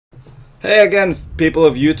Hey again, people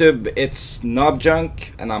of YouTube, it's KnobJunk,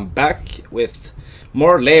 and I'm back with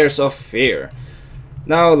more Layers of Fear.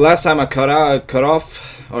 Now, last time I cut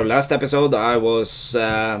off, or last episode, I was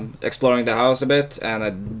exploring the house a bit, and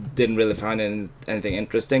I didn't really find anything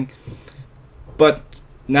interesting. But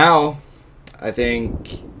now, I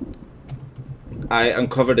think I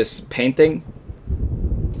uncovered this painting,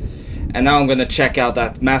 and now I'm gonna check out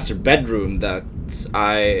that master bedroom that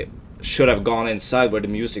I should have gone inside where the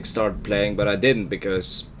music started playing, but I didn't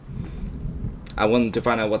because I wanted to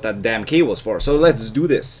find out what that damn key was for. So let's do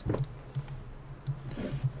this.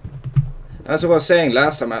 As I was saying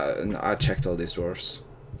last time, I checked all these drawers.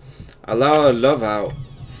 I love how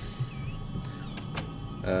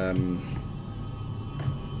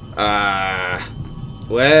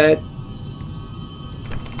what?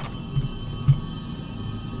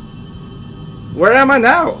 Where am I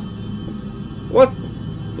now?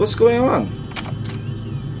 What's going on?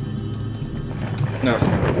 No.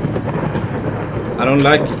 I don't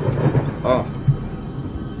like it. Oh.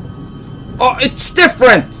 Oh, it's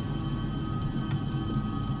different!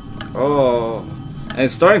 Oh. And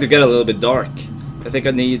it's starting to get a little bit dark. I think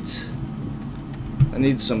I need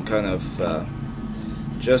some kind of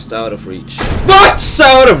just out of reach. What's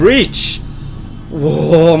out of reach?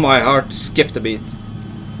 Whoa, my heart skipped a beat.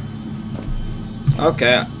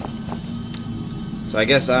 Okay. So I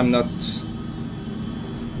guess I'm not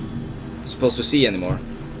supposed to see anymore.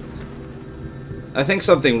 I think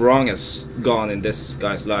something wrong has gone in this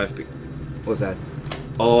guy's life. What's that?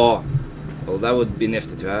 Oh, well, that would be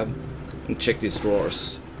nifty to have. And check these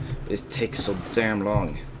drawers. It takes so damn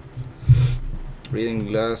long. Reading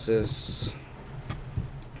glasses.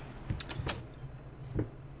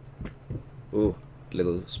 Ooh,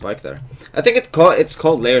 little spike there. I think it's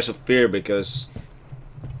called Layers of Fear because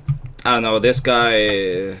I don't know, this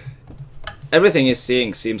guy, everything he's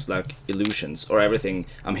seeing seems like illusions, or everything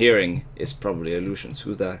I'm hearing is probably illusions.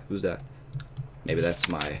 Who's that? Who's that? Maybe that's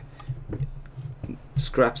my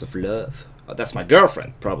scraps of love. Oh, that's my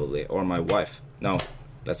girlfriend, probably, or my wife. No,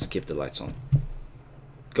 let's keep the lights on.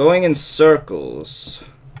 Going in circles.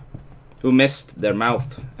 Who missed their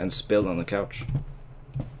mouth and spilled on the couch?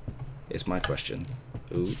 Is my question.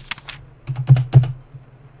 Ooh.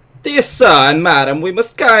 Dear sir and madam, we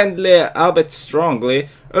must kindly, albeit strongly,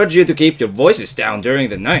 urge you to keep your voices down during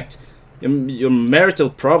the night. Your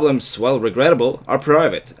marital problems, while regrettable, are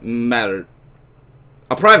private matter,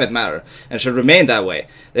 and should remain that way.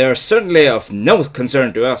 They are certainly of no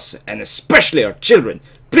concern to us, and especially our children.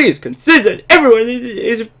 Please consider that everyone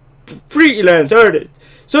is a freelance artist.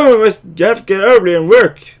 Some of us have to get early and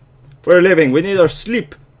work for a living. We need our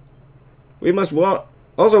sleep. We must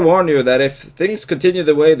also warn you that if things continue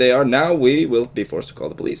the way they are now, we will be forced to call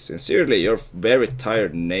the police. Sincerely, your very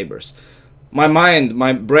tired neighbors. My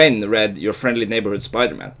brain read your friendly neighborhood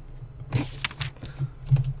Spider-Man.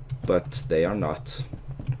 But they are not.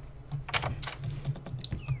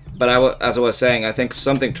 But as I was saying, I think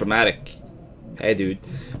something traumatic, hey dude,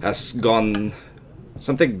 has gone,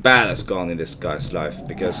 something bad has gone in this guy's life.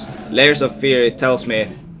 Because Layers of Fear, it tells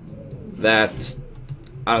me that,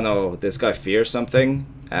 I don't know, this guy fears something,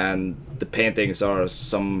 and the paintings are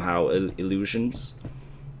somehow illusions.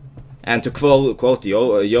 And to quote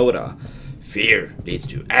Yoda, fear leads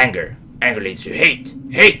to anger, anger leads to hate,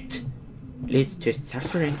 hate leads to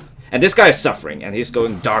suffering. And this guy is suffering, and he's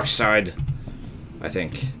going dark side, I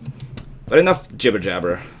think. But enough jibber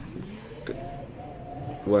jabber. Good.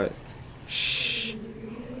 What? Shh.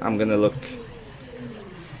 I'm gonna look.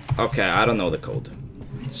 Okay, I don't know the code,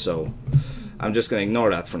 so I'm just gonna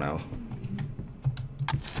ignore that for now.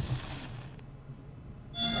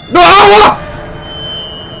 No!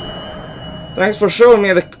 Thanks for showing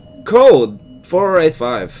me the code.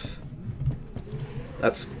 485.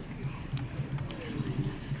 That's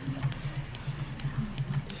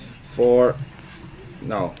 4.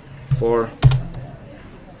 No. 4.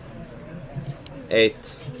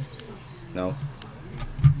 8. No.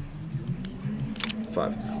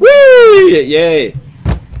 5. Woo! Yay!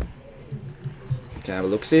 Can I have a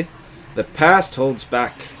look-see? The past holds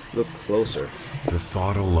back. Look closer. The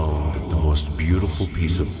thought alone that the most beautiful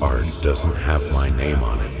piece of art doesn't have my name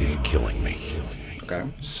on it is killing me. Okay.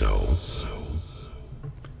 So,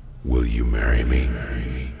 will you marry me?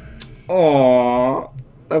 Aww,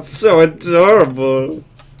 that's so adorable.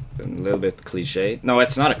 A little bit cliche. No,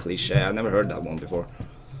 it's not a cliche. I've never heard that one before.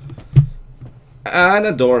 And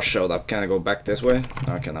a door showed up. Can I go back this way?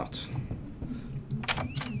 No, I cannot.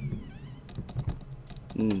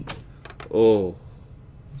 Oh,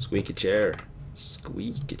 squeaky chair.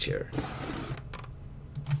 Squeaky chair.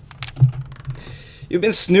 You've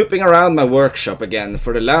been snooping around my workshop again.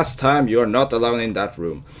 For the last time, you are not alone in that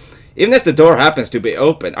room. Even if the door happens to be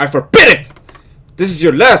open, I forbid it! This is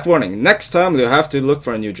your last warning. Next time, you'll have to look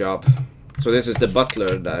for a new job. So this is the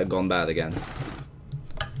butler that gone bad again.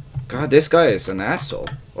 God, this guy is an asshole.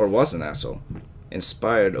 Or was an asshole.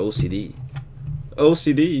 Inspired OCD.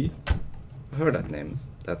 OCD? I've heard that name.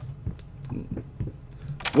 That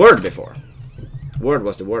word before. Word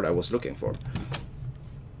was the word I was looking for.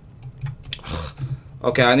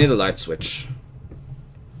 Okay, I need a light switch.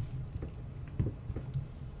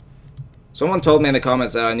 Someone told me in the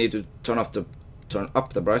comments that I need to turn up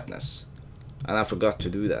the brightness. And I forgot to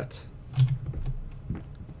do that.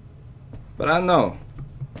 But I don't know.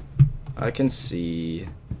 I can see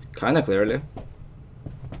kinda clearly.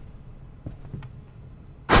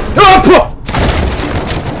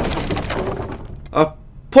 A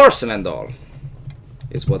porcelain doll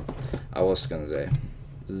is what I was gonna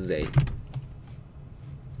say.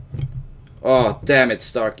 Oh, damn it,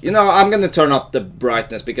 Stark. You know, I'm gonna turn up the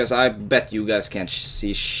brightness because I bet you guys can't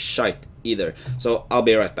see shite either. So I'll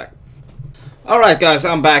be right back. Alright guys,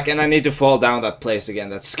 I'm back and I need to fall down that place again.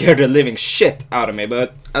 That scared the living shit out of me.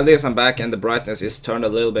 But at least I'm back and the brightness is turned a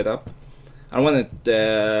little bit up. I don't want it...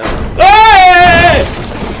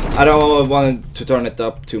 I don't want to turn it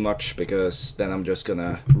up too much because then I'm just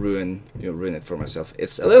gonna ruin it for myself.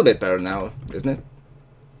 It's a little bit better now, isn't it?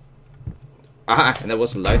 Ah, and there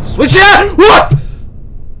was a light switch. Yeah! What?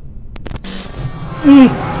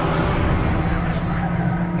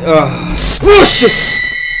 Oh shit!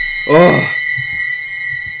 Oh.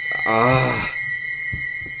 Ah.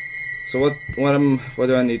 So what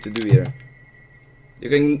do I need to do here? You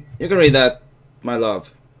can read that, my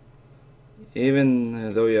love.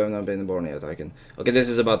 Even though you have not been born yet, I can. Okay, this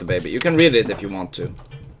is about the baby. You can read it if you want to.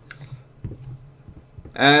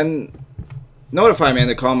 And notify me in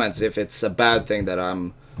the comments if it's a bad thing that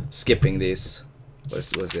I'm skipping these.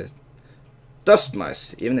 What's it? Dust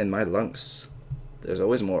mice, even in my lungs. There's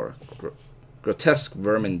always more. Grotesque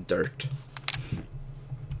vermin dirt.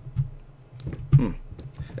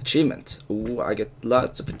 Achievement. Ooh, I get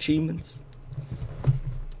lots of achievements.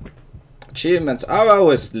 Achievements. I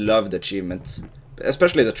always loved achievements,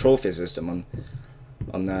 especially the trophy system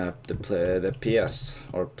on the PS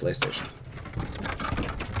or PlayStation.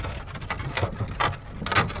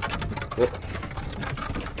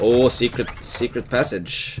 Oh, secret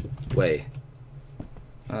passage way.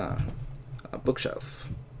 Ah, a bookshelf.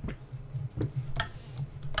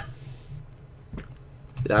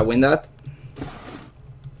 Did I win that?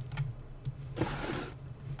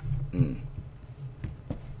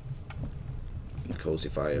 Cozy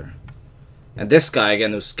fire. And this guy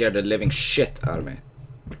again who scared the living shit out of me.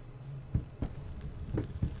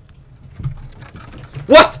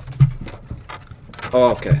 What? Oh,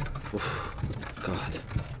 okay. Oof. God.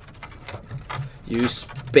 You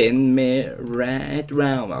spin me right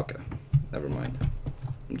round. Okay. Never mind.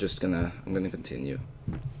 I'm gonna continue.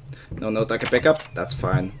 No note I can pick up? That's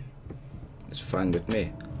fine. It's fine with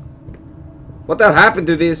me. What the hell happened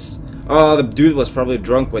to this? Oh, the dude was probably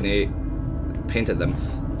drunk when he painted them.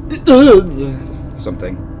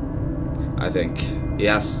 Something. I think. He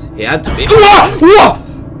had to be.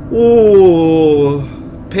 Ooh!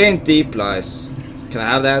 Paint deep lies. Can I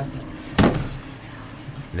have that?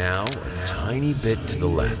 Now, a tiny bit to the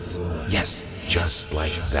left. Yes, just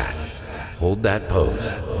like that. Hold that pose.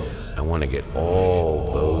 I want to get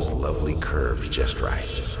all those lovely curves just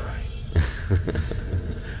right.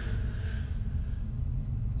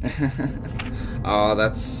 Oh,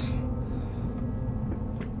 that's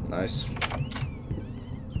nice.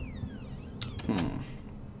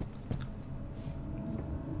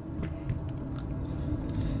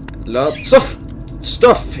 Lots of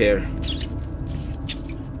stuff here.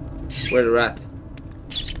 Where's the rat?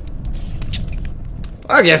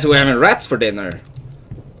 I guess we're having rats for dinner.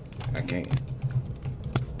 Okay.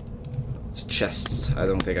 It's chests. I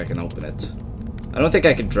don't think I can open it. I don't think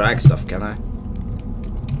I can drag stuff, can I?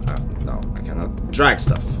 No, I cannot drag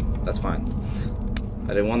stuff. That's fine. I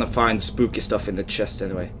didn't want to find spooky stuff in the chest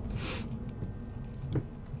anyway.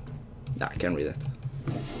 Nah, I can't read it.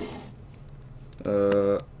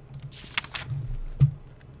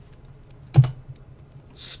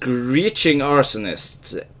 Screeching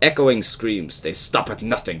arsonists, echoing screams. They stop at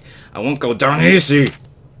nothing. I won't go down easy.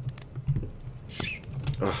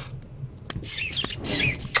 Ugh.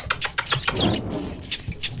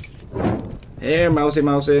 Here, mousy,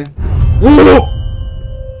 mousy. Ooh!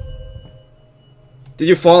 Did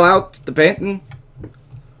you fall out the painting?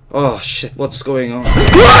 Oh shit! What's going on?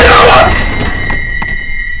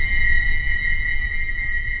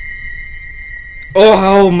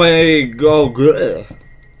 Oh my god. Good.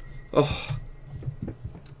 Oh.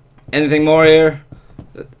 Anything more here?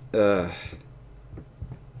 That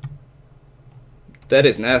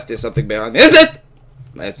is nasty. Something behind me. Is it?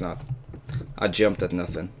 No, it's not. I jumped at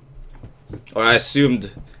nothing. Or I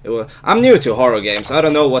assumed it was. I'm new to horror games. I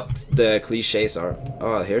don't know what the cliches are.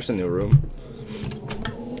 Oh, here's a new room.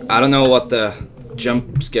 I don't know what the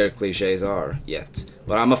jump scare cliches are yet.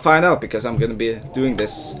 But I'm gonna find out because I'm gonna be doing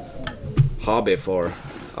this hobby for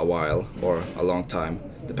a while or a long time.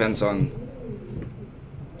 Depends on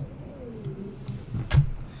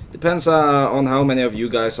how many of you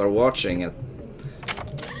guys are watching it.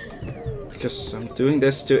 Because I'm doing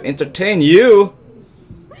this to entertain you.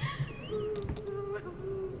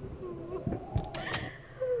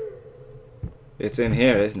 It's in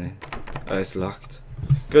here, isn't it? Oh, it's locked.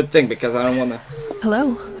 Good thing, because I don't wanna...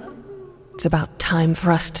 Hello. It's about time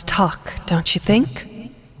for us to talk, don't you think?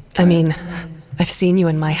 I mean, I've seen you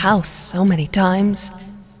in my house so many times,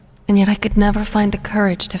 and yet I could never find the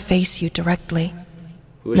courage to face you directly.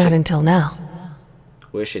 Not until now.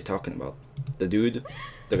 Who is she talking about? The dude?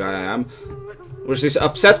 The guy I am? Or she's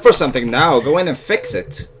upset for something now? Go in and fix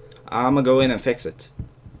it. I'ma go in and fix it.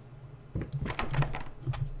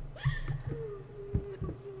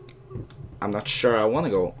 I'm not sure I want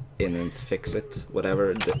to go in and fix it,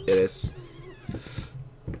 whatever it is.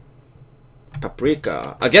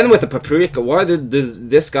 Paprika. Again with the paprika. Why did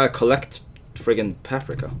this guy collect friggin'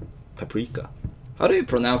 paprika? Paprika. How do you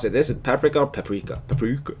pronounce it? Is it paprika or paprika?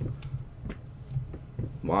 Paprika.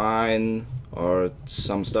 Wine or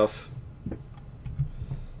some stuff.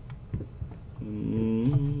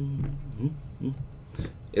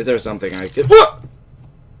 Is there something I could...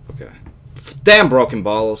 Okay. Damn broken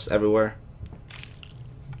bottles everywhere.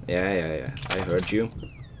 Yeah. I heard you.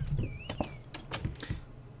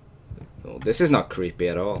 Oh, this is not creepy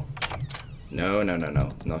at all. No.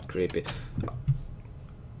 Not creepy.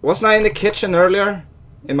 Wasn't I in the kitchen earlier?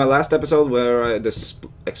 In my last episode where I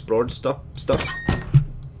explored stuff?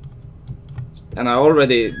 And I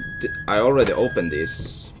already opened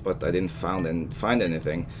these, but I didn't find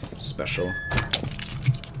anything special.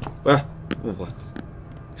 What?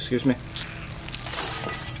 Excuse me.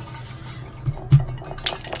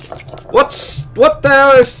 What the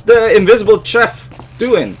hell is the invisible chef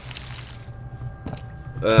doing?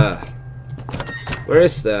 Where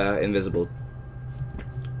is the invisible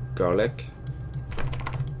garlic?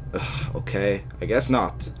 Okay, I guess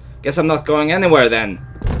not. Guess I'm not going anywhere then.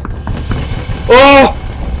 Oh!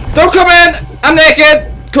 Don't come in! I'm naked!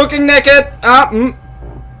 Cooking naked!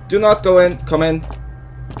 Do not go in. Come in.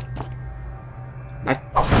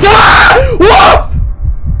 Whoa!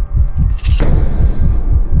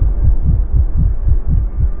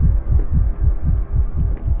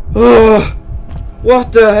 Oh,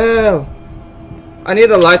 what the hell? I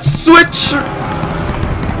need a light switch!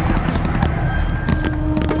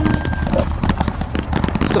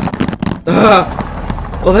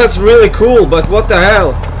 Well, that's really cool, but what the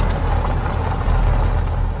hell?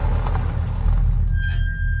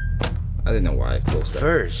 I didn't know why I closed that.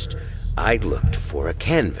 First, I looked for a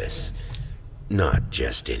canvas. Not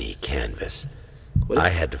just any canvas. I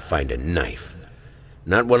had to find a knife.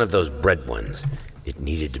 Not one of those bread ones. It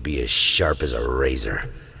needed to be as sharp as a razor.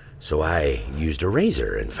 So I used a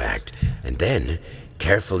razor, in fact, and then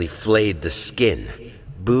carefully flayed the skin.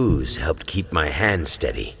 Booze helped keep my hand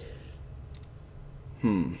steady.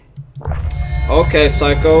 Okay,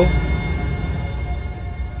 Psycho.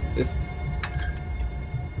 This...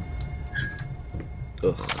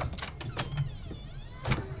 Ugh.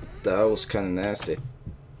 That was kinda nasty.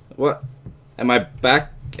 What? Am I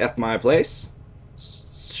back at my place?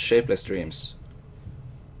 Shapeless dreams.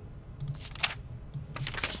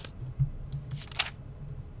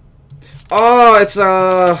 Oh, it's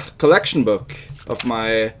a collection book of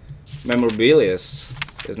my memorabilia,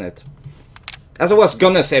 isn't it? As I was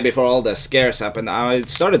gonna say before all the scares happened, I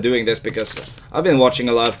started doing this because I've been watching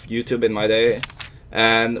a lot of YouTube in my day,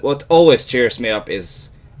 and what always cheers me up is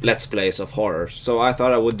Let's Plays of horror. So I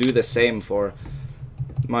thought I would do the same for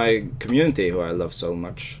my community, who I love so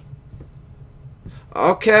much.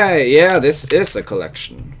 Okay, yeah, this is a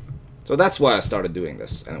collection. So that's why I started doing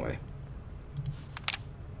this, anyway.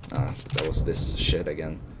 Ah, that was this shit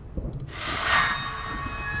again.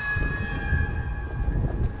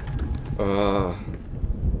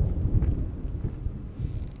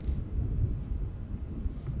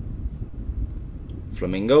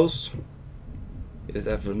 Flamingos? Is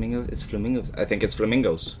that flamingos? It's flamingos. I think it's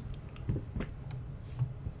flamingos.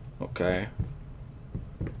 Okay.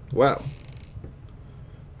 Well.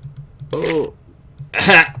 Oh.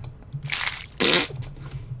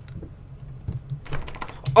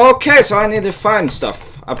 Okay, so I need to find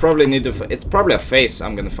stuff. I probably need to... It's probably a face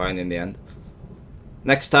I'm gonna find in the end.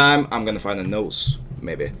 Next time, I'm gonna find a nose.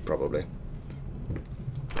 Maybe, probably.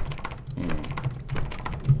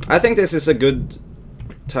 I think this is a good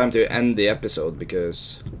time to end the episode,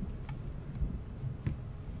 because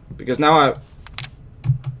now I...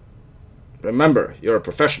 Remember, you're a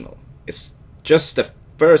professional. It's just the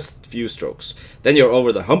first few strokes. Then you're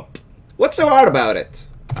over the hump. What's so hard about it?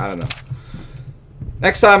 I don't know.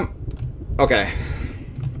 Next time... Okay.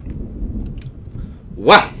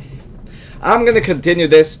 Well, I'm gonna continue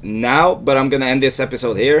this now, but I'm gonna end this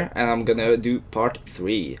episode here, and I'm gonna do part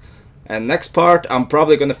 3. And next part, I'm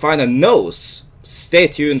probably gonna find a nose. Stay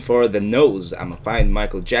tuned for the nose. I'm gonna find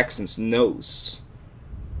Michael Jackson's nose.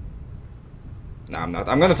 No, I'm not.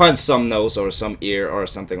 I'm gonna find some nose or some ear or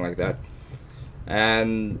something like that.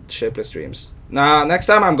 And shapeless dreams. Nah, next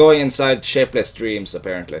time I'm going inside shapeless dreams,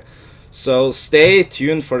 apparently. So stay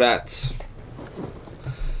tuned for that.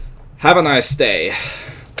 Have a nice day.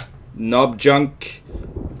 KnobJunk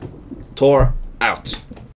Tour out.